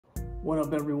What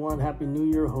up, everyone? Happy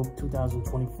New Year. Hope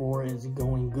 2024 is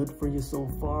going good for you so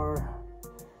far.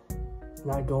 It's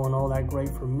not going all that great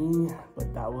for me,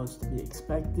 but that was to be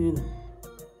expected.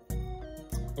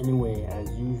 Anyway,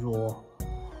 as usual,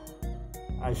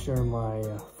 I share my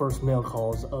first mail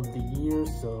calls of the year,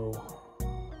 so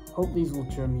hope these will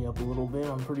cheer me up a little bit.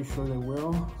 I'm pretty sure they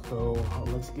will, so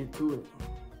let's get to it.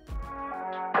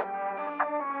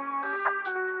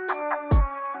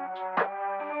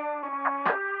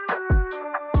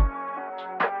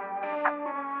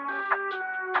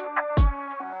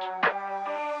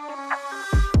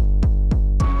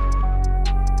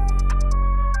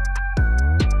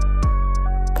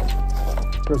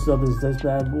 First up is this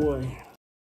bad boy.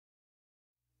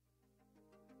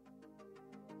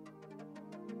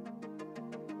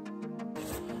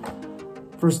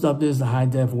 First up is the high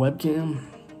def webcam,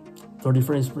 30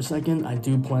 frames per second. I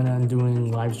do plan on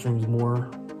doing live streams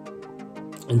more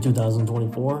in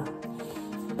 2024.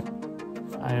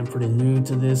 I am pretty new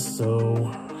to this, so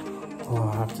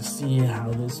I'll have to see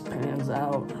how this pans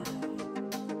out.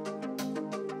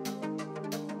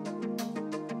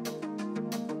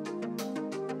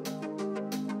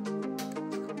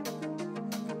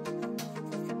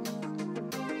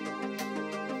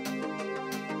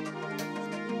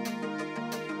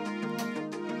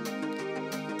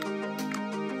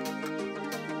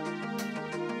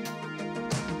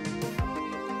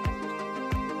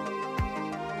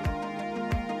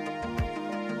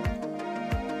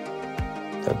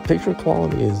 The picture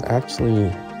quality is actually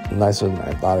nicer than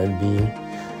I thought it'd be.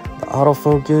 The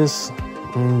autofocus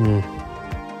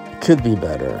could be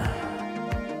better.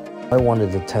 I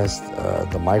wanted to test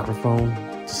the microphone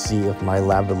to see if my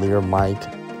lavalier mic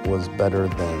was better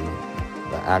than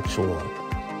the actual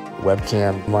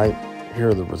webcam mic. Here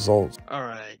are the results.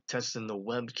 Alright, testing the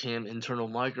webcam internal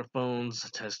microphones.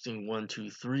 Testing 1, 2,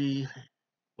 3.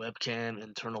 Webcam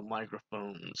internal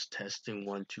microphones. Testing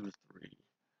 1, 2, 3.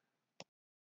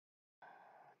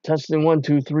 Testing 1,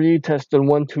 2, 3. Testing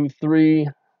 1, 2, 3.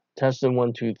 Testing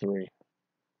 1, 2, 3.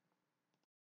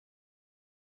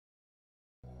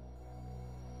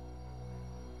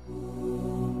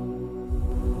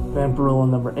 Vampirilla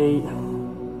number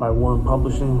 8 by Warren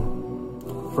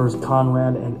Publishing. First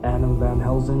Conrad and Adam Van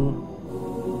Helsing.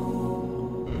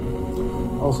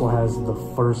 Also has the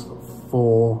first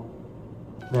full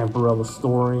Vampirilla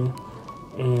story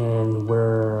and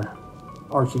where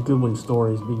Archie Goodwin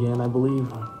stories began, I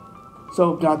believe.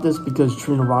 So got this because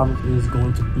Trina Robbins is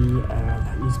going to be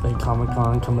at East Bay Comic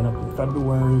Con coming up in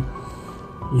February.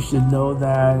 You should know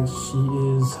that she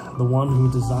is the one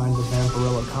who designed the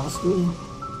Vampirilla costume.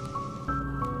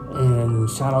 And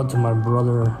shout out to my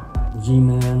brother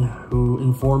G-Man, who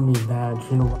informed me that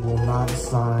Trina will not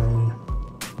sign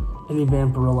any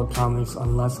Vampirilla comics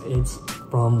unless it's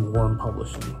from Warren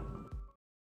Publishing.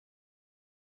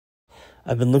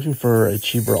 I've been looking for a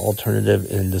cheaper alternative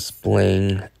in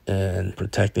displaying and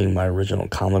protecting my original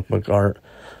comic book art.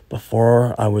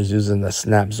 Before, I was using the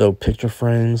Snapzo picture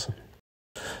frames.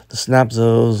 The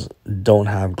Snapzos don't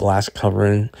have glass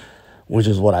covering, which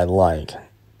is what I like.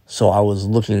 So I was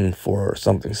looking for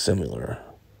something similar.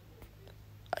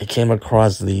 I came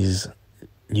across these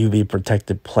UV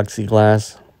protected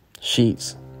plexiglass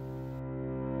sheets.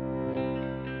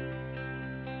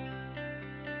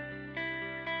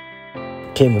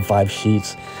 Came in 5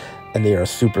 sheets and they are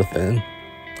super thin.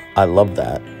 I love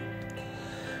that.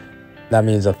 That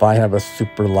means if I have a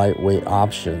super lightweight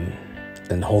option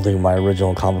in holding my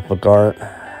original comic book art,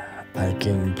 I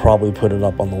can probably put it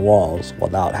up on the walls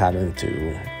without having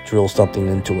to drill something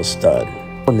into a stud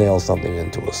or nail something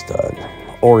into a stud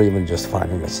or even just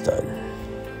finding a stud.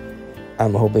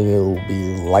 I'm hoping it will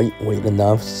be lightweight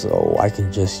enough so I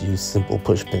can just use simple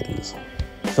push pins.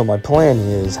 So my plan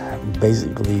is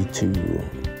basically to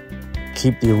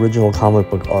keep the original comic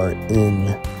book art in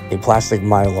a plastic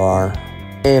mylar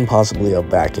and possibly a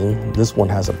backing. This one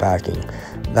has a backing.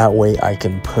 That way I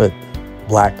can put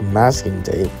black masking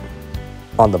tape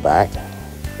on the back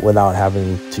without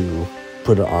having to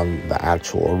put it on the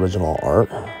actual original art.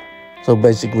 So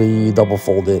basically double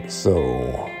fold it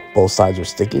so both sides are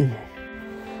sticky.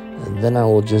 And then I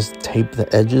will just tape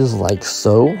the edges like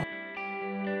so.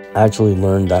 I actually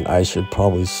learned that I should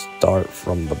probably start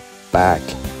from the back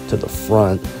to the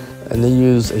front and then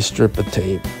use a strip of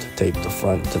tape to tape the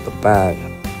front to the back.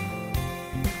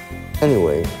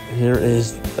 Anyway, here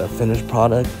is the finished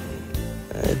product.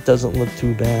 It doesn't look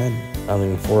too bad. I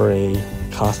mean, for a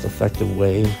cost-effective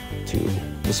way to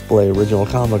display original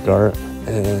comic art,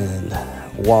 and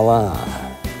voila,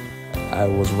 I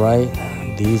was right.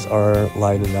 These are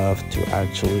light enough to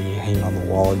actually hang on the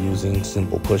wall using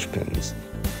simple push pins.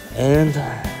 And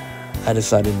I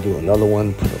decided to do another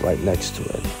one, put it right next to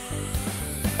it.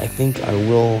 I think I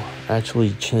will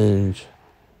actually change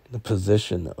the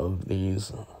position of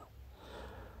these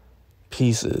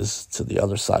pieces to the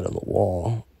other side of the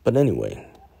wall. But anyway,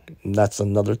 that's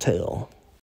another tale.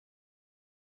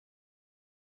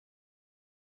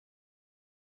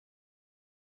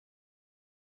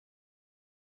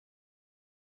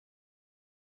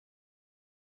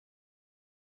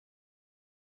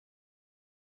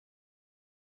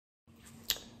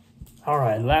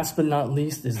 Alright, last but not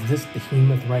least is this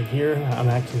behemoth right here. I'm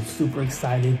actually super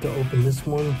excited to open this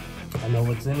one. I know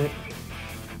what's in it.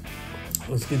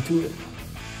 Let's get to it.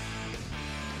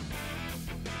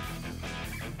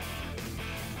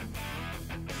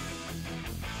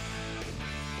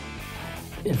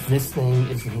 If this thing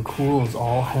isn't cool as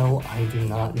all hell, I do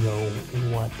not know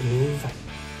what is.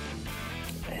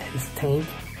 His tank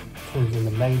turns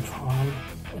into Megatron,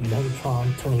 and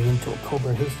Megatron turning into a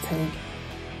Cobra his tank.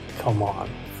 Come on,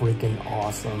 freaking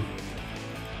awesome.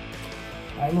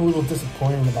 I'm a little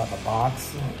disappointed about the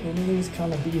box. It is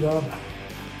kind of beat up.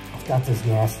 It's got this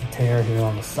nasty tear here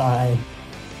on the side.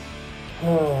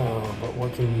 Oh, but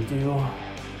what can you do?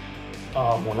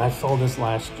 When I saw this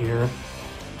last year,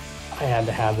 I had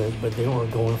to have it, but they were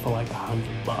going for like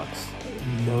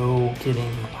 $100. No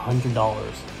kidding,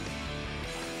 $100.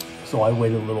 So I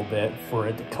waited a little bit for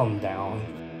it to come down.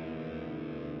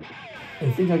 I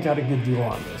think I got a good deal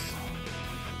on this.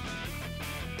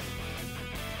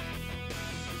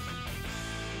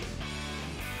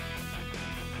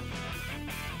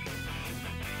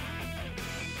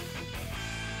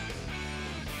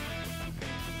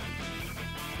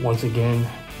 Once again,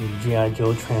 the G.I.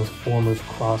 Joe Transformers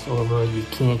crossover, you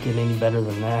can't get any better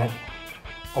than that.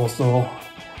 Also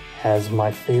has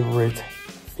my favorite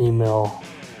female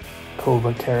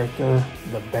Cobra character,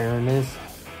 the Baroness.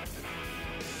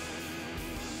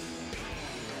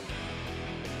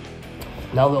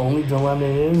 Now the only dilemma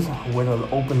is whether to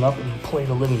open up and play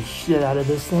the living shit out of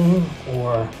this thing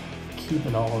or keep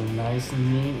it all nice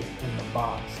and neat in the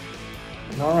box.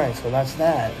 Alright, so that's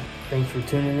that. Thanks for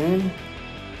tuning in.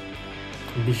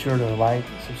 Be sure to like,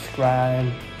 subscribe,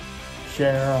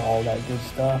 share, all that good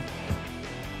stuff.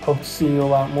 Hope to see you a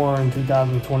lot more in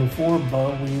 2024,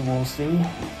 but we will see.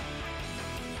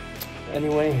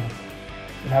 Anyway,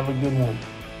 have a good one.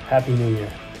 Happy New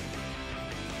Year.